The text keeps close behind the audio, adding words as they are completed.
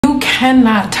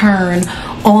cannot turn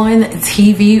on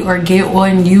TV or get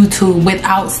on YouTube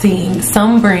without seeing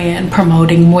some brand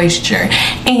promoting moisture.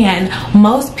 And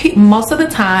most of the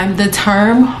time the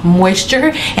term moisture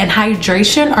and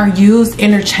hydration are used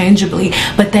interchangeably,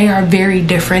 but they are very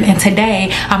different. And today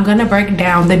I'm going to break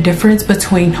down the difference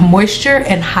between moisture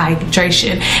and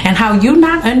hydration, and how you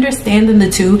not understanding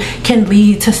the two can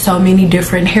lead to so many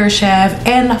different hair shaft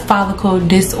and follicle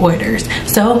disorders.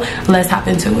 So let's hop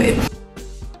into it.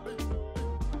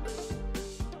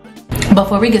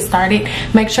 Before we get started,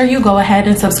 make sure you go ahead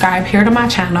and subscribe here to my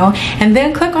channel, and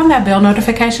then click on that bell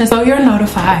notification so you're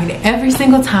notified every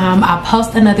single time I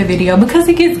post another video, because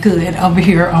it gets good over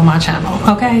here on my channel,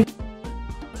 okay?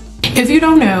 If you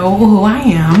don't know who I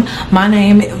am, my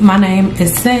name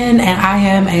is Sin, and I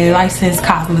am a licensed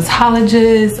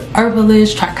cosmetologist,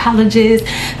 herbalist, trichologist,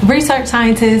 research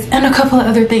scientist, and a couple of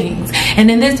other things. And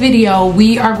in this video,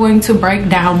 we are going to break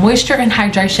down moisture and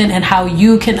hydration and how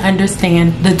you can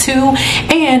understand the two,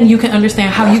 and you can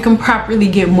understand how you can properly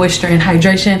get moisture and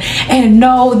hydration and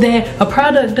know that a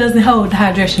product doesn't hold the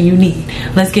hydration you need.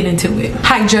 Let's get into it.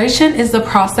 Hydration is the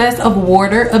process of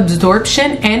water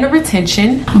absorption and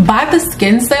retention by the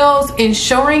skin cells,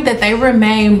 ensuring that they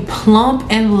remain plump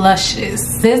and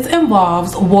luscious. This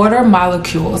involves water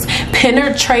molecules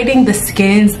penetrating the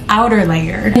skin's outer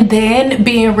layer and then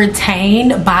being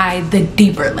retained by the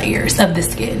deeper layers of the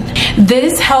skin.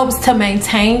 This helps to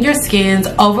maintain your skin's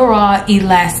overall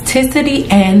elasticity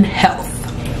and health.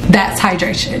 That's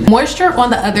hydration. Moisture,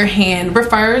 on the other hand,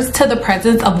 refers to the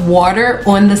presence of water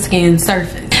on the skin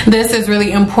surface. This is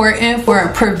really important for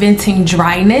preventing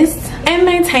dryness and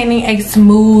maintaining a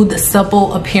smooth,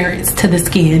 supple appearance to the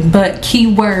skin, but key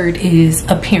word is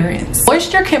appearance.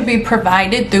 Moisture can be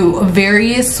provided through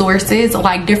various sources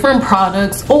like different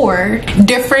products or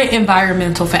different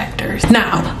environmental factors.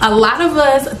 Now, a lot of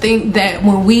us think that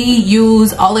when we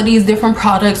use all of these different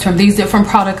products from these different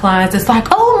product lines, it's like,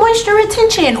 oh, moisture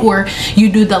retention, or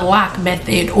you do the lock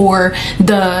method, or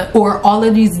all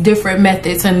of these different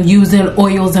methods and using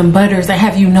oils and butters. And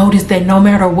have you noticed that no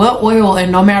matter what oil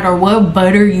and no matter what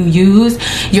butter you use,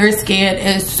 your skin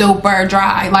is super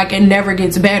dry? Like, it never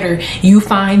gets better. You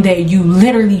find that you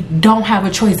literally don't have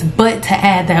a choice but to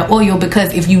add that oil,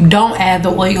 because if you don't add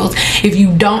the oils, if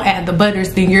you don't add the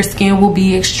butters, then your skin will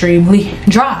be extremely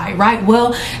dry, right?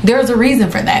 Well, there's a reason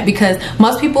for that, because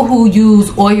most people who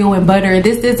use oil and butter,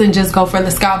 this doesn't just go for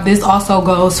the scalp, this also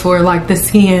goes for like the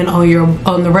skin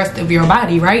on the rest of your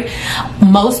body, right?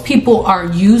 Most people are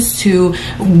used to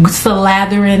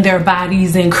slathering their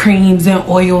bodies in creams and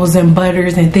oils and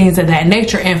butters and things of that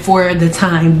nature, and for the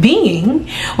time being,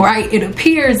 right, it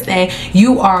appears that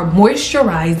you are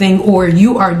moisturizing or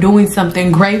you are doing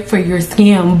something great for your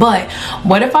skin. But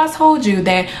what if I told you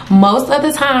that most of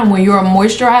the time when you're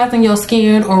moisturizing your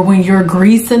skin, or when you're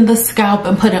greasing the scalp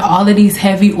and putting all of these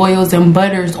heavy oils and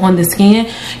butters on the skin,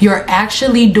 you're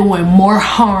actually doing more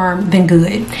harm than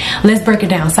good? Let's break it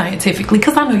down scientifically,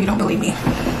 because I know you don't believe me.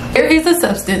 There is a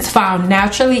substance found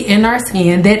naturally in our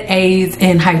skin that aids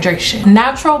in hydration.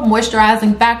 Natural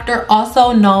moisturizing factor,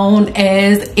 also known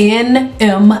as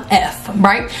NMF,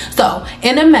 right? So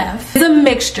NMF is a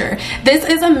mixture. This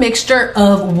is a mixture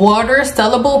of water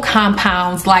soluble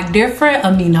compounds like different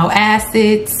amino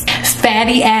acids,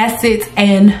 fatty acids,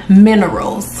 and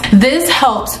minerals. This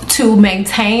helps to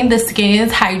maintain the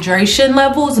skin's hydration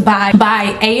levels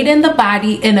by aiding the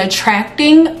body in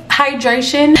attracting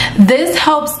hydration. This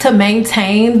helps to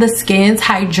maintain the skin's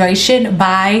hydration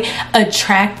by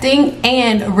attracting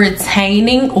and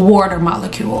retaining water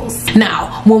molecules.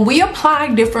 Now, when we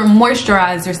apply different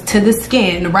moisturizers to the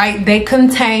skin, right, they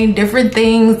contain different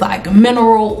things like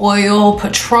mineral oil,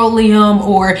 petroleum,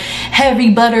 or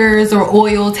heavy butters or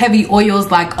oils, heavy oils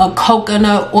like a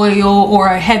coconut oil, or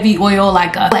a heavy oil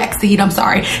like a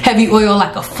heavy oil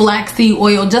like a flaxseed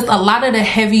oil, just a lot of the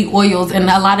heavy oils and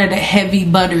a lot of the heavy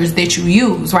butters that you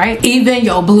use, right? Even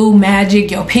your Blue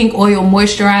Magic, your pink oil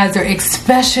moisturizer,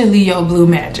 especially your Blue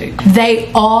Magic,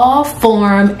 they all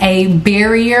form a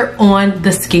barrier on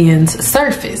the skin's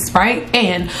surface, right?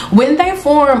 And when they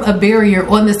form a barrier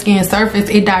on the skin surface,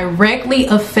 it directly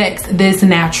affects this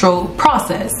natural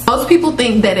process. Most people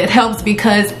think that it helps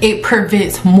because it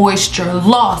prevents moisture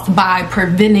loss by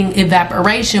preventing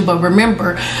evaporation, but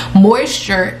remember,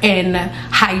 moisture and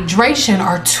hydration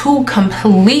are two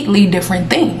completely different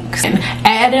things. things. And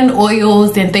adding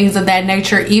oils and things of that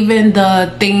nature, even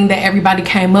the thing that everybody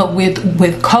came up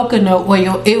with coconut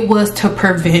oil, it was to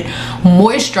prevent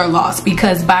moisture loss,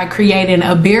 because by creating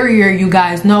a barrier, you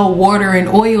guys know water and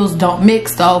oils don't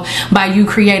mix. So by you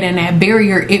creating that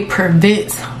barrier, it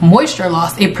prevents moisture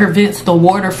loss, it prevents the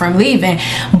water from leaving,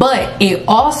 but it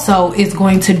also is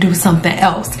going to do something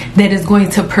else that is going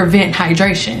to prevent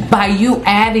hydration. By you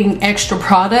adding extra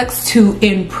products to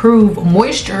improve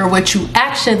moisture, what you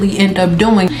actually end up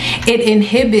doing, it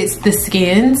inhibits the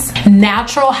skin's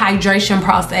natural hydration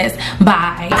process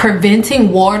by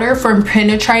preventing water from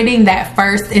penetrating that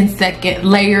first and second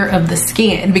layer of the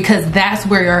skin, because that's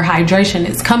where your hydration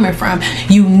is coming from.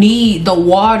 You need the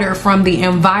water from the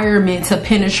environment to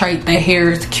penetrate the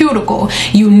hair's cuticle.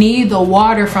 You need the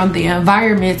water from the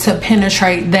environment to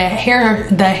penetrate the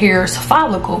hair's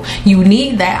follicle. You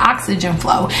need that oxygen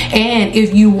flow. And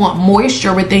if you want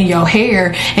moisture within your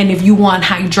hair, and if you want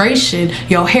hydration,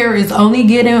 your hair is only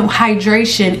getting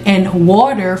hydration and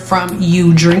water from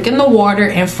you drinking the water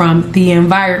and from the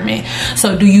environment.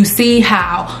 So do you see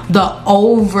how the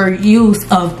overuse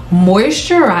of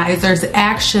moisturizers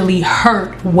actually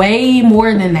hurt way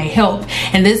more than they help?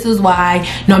 And this is why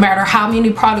no matter how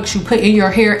many products you put in your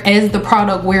hair, as the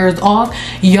product wears off,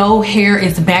 your hair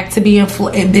is back to being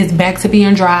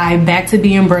dry, back to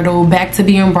being brittle, back to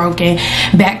being broken,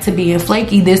 back to being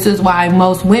flaky. This is why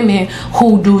most women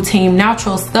who do Team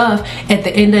Natural stuff, at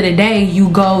the end of the day, you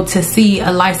go to see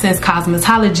a licensed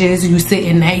cosmetologist, you sit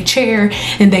in a chair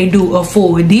and they do a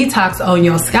full detox on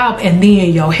your scalp, and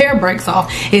then your hair breaks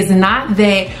off. It's not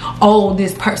that, oh,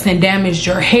 this person damaged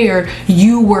your hair.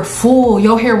 Your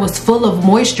hair was full of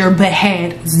moisture but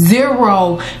had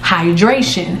zero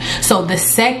hydration. So the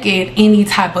second any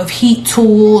type of heat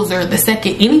tools or the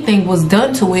second anything was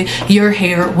done to it, your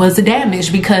hair was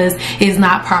damaged because it's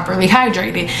not properly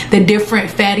hydrated. The different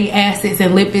fatty acids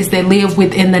and lipids that live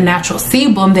within the natural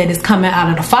sebum that is coming out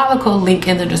of the follicle, link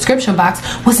in the description box,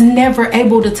 was never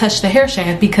able to touch the hair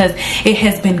shaft because it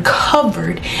has been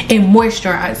covered in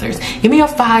moisturizers. Give me a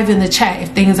 5 in the chat if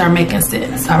things are making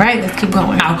sense. All right, let's keep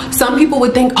going. Now, some people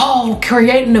would think, oh,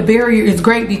 creating a barrier is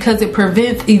great because it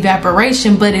prevents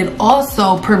evaporation, but it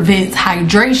also prevents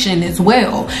hydration as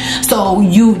well. So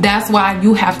that's why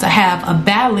you have to have a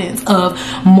balance of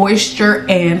moisture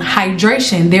and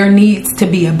hydration. There needs to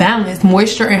be a balance.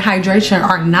 Moisture and hydration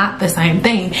are not the same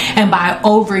thing. And by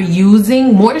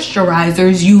overusing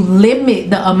moisturizers, you limit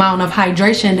the amount of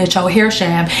hydration that your hair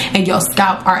shaft and your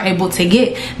scalp are able to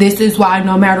get. This is why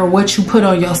no matter what you put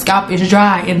on your scalp is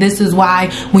dry. And this is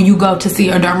why when you go to see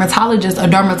a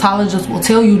dermatologist will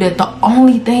tell you that the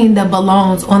only thing that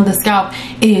belongs on the scalp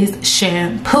is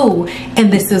shampoo.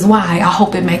 And this is why, I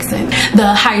hope it makes sense.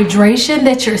 The hydration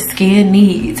that your skin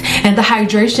needs and the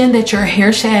hydration that your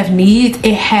hair shaft needs,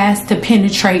 it has to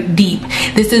penetrate deep.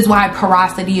 This is why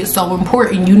porosity is so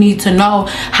important. You need to know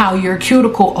how your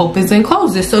cuticle opens and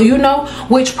closes, so you know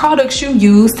which products you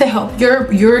use to help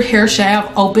your hair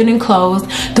shaft open and close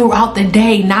throughout the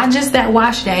day, not just that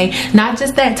wash day, not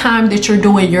just that time that you're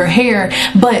doing your hair,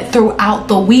 but throughout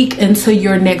the week until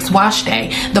your next wash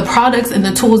day. The products and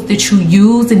the tools that you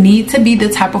use need to be the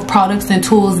type of products and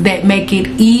tools that make it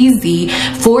easy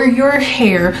for your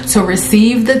hair to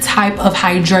receive the type of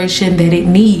hydration that it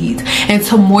needs. And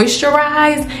to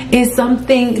moisturize is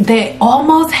something that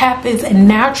almost happens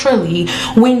naturally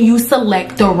when you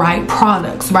select the right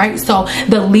products, right? So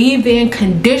the leave-in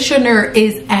conditioner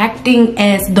is acting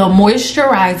as the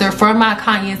moisturizer for my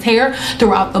client's hair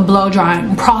throughout the blow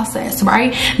drying process,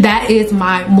 right? That is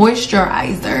my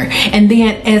moisturizer. And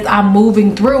then as I'm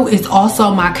moving through, it's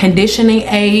also my conditioning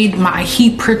aid, my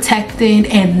heat protectant,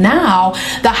 and now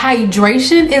the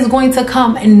hydration is going to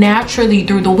come naturally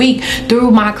through the week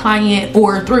through my client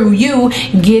or through you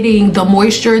getting the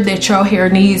moisture that your hair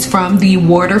needs from the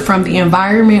water from the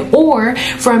environment, or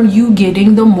from you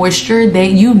getting the moisture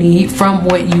that you need from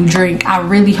what you drink. I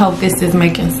really hope this is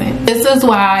making sense. This is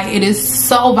why it is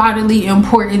so vitally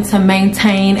important to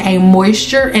maintain a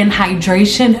moisture and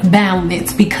hydration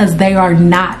balance, because they are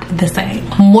not the same.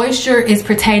 Moisture is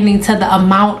pertaining to the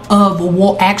amount of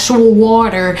actual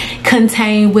water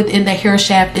contained within the hair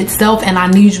shaft itself, and I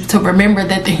need you to remember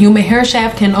that the human hair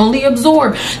shaft can only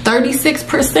absorb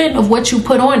 36% of what you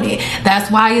put on it.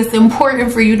 That's why it's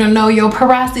important for you to know your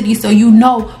porosity, so you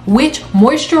know which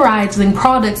moisturizing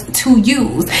products to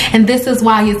use. And this is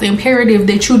why it's imperative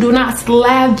that you do not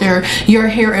slather your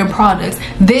hair in products.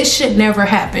 This should never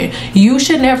happen. You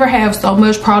should never have so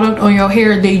much product on your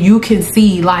hair that you can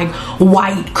see like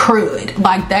white crud.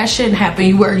 Like, that shouldn't happen.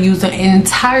 You are using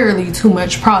entirely too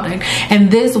much product,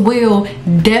 and this will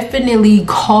definitely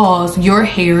cause your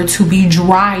hair hair to be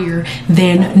drier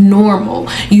than normal.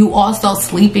 You also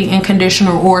sleeping in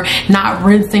conditioner or not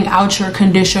rinsing out your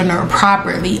conditioner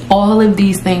properly. All of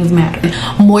these things matter.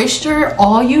 Moisture,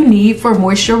 all you need for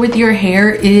moisture with your hair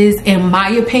is, in my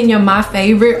opinion, my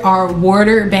favorite are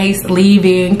water-based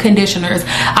leave-in conditioners.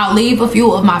 I'll leave a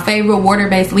few of my favorite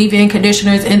water-based leave-in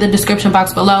conditioners in the description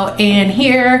box below, and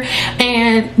here,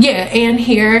 and yeah, and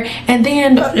here, and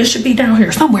then it should be down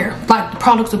here somewhere. Like, the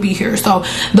products will be here. So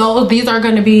these are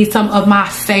going to be some of my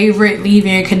favorite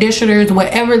leave-in conditioners.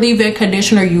 Whatever leave-in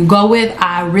conditioner you go with,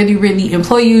 I really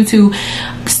implore you to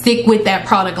stick with that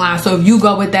product line. So if you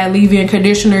go with that leave-in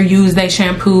conditioner, use their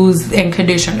shampoos and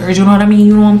conditioners. You know what I mean?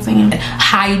 You know what I'm saying?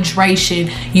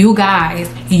 Hydration. You guys,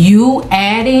 you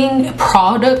adding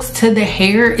products to the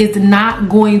hair is not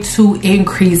going to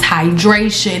increase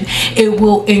hydration. It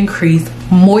will increase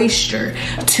moisture.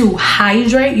 To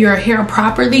hydrate your hair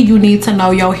properly, you need to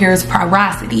know your hair's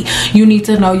porosity. You need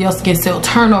to know your skin cell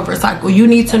turnover cycle. You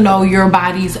need to know your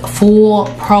body's full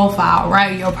profile,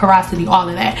 right? Your porosity, all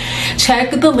of that.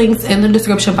 Check the links in the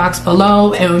description box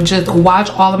below and just watch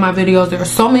all of my videos. There are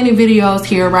so many videos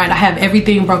here, right? I have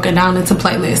everything broken down into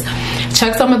playlists.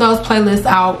 Check some of those playlists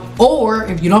out, or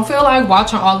if you don't feel like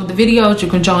watching all of the videos, you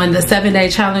can join the 7-day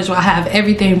challenge where I have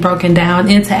everything broken down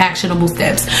into actionable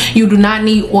steps. You do not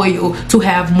need oil to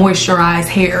have moisturized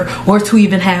hair or to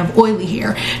even have oily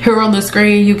hair. Here on the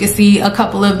screen you can see a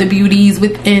couple of the beauties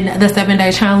within the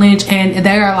 7-day challenge, and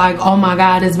they are like, oh my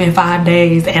god, it's been 5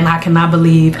 days and I cannot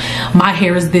believe my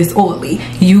hair is this oily.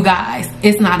 You guys,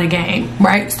 it's not a game,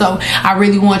 right? So I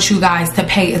really want you guys to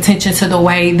pay attention to the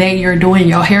way that you're doing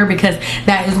your hair, because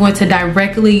that is going to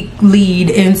directly lead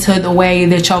into the way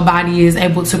that your body is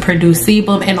able to produce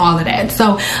sebum and all of that.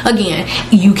 So again,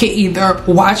 you can either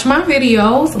watch my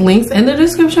videos, links in the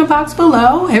description box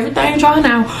below, everything drawn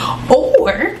out,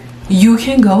 or you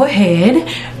can go ahead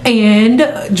and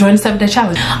join the 7-day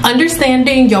challenge.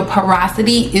 Understanding your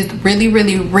porosity is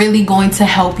really going to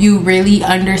help you really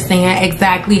understand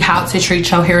exactly how to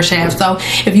treat your hair shaft. So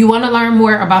if you want to learn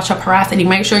more about your porosity,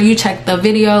 make sure you check the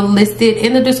video listed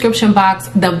in the description box,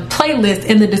 the playlist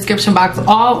in the description box,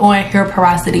 all on hair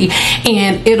porosity,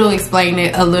 and it'll explain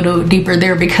it a little deeper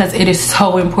there because it is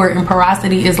so important.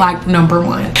 Porosity is like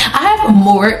 #1. I have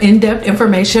more in-depth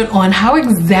information on how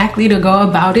exactly to go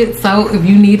about it. So if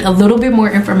you need a little bit more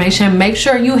information, make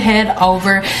sure you head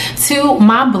over to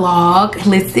my blog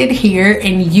listed here,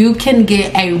 and you can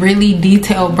get a really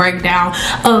detailed breakdown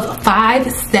of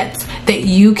 5 steps that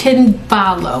you can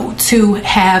follow to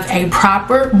have a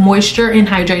proper moisture and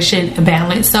hydration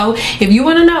balance. So if you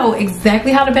want to know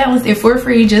exactly how to balance it for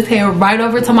free, just head right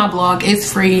over to my blog.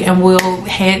 It's free, and we'll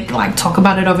talk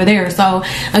about it over there. So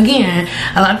again,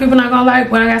 a lot of people not gonna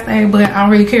like what I gotta say, but I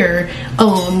don't really care.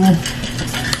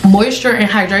 Moisture and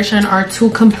hydration are 2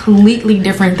 completely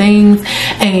different things,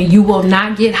 and you will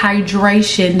not get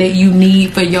hydration that you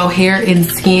need for your hair and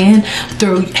skin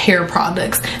through hair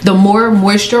products. The more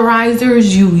moisturizers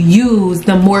you use,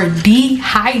 the more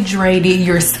dehydrated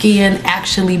your skin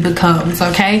actually becomes,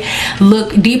 okay?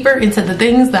 Look deeper into the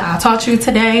things that I taught you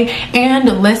today,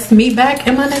 and let's meet back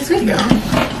in my next video.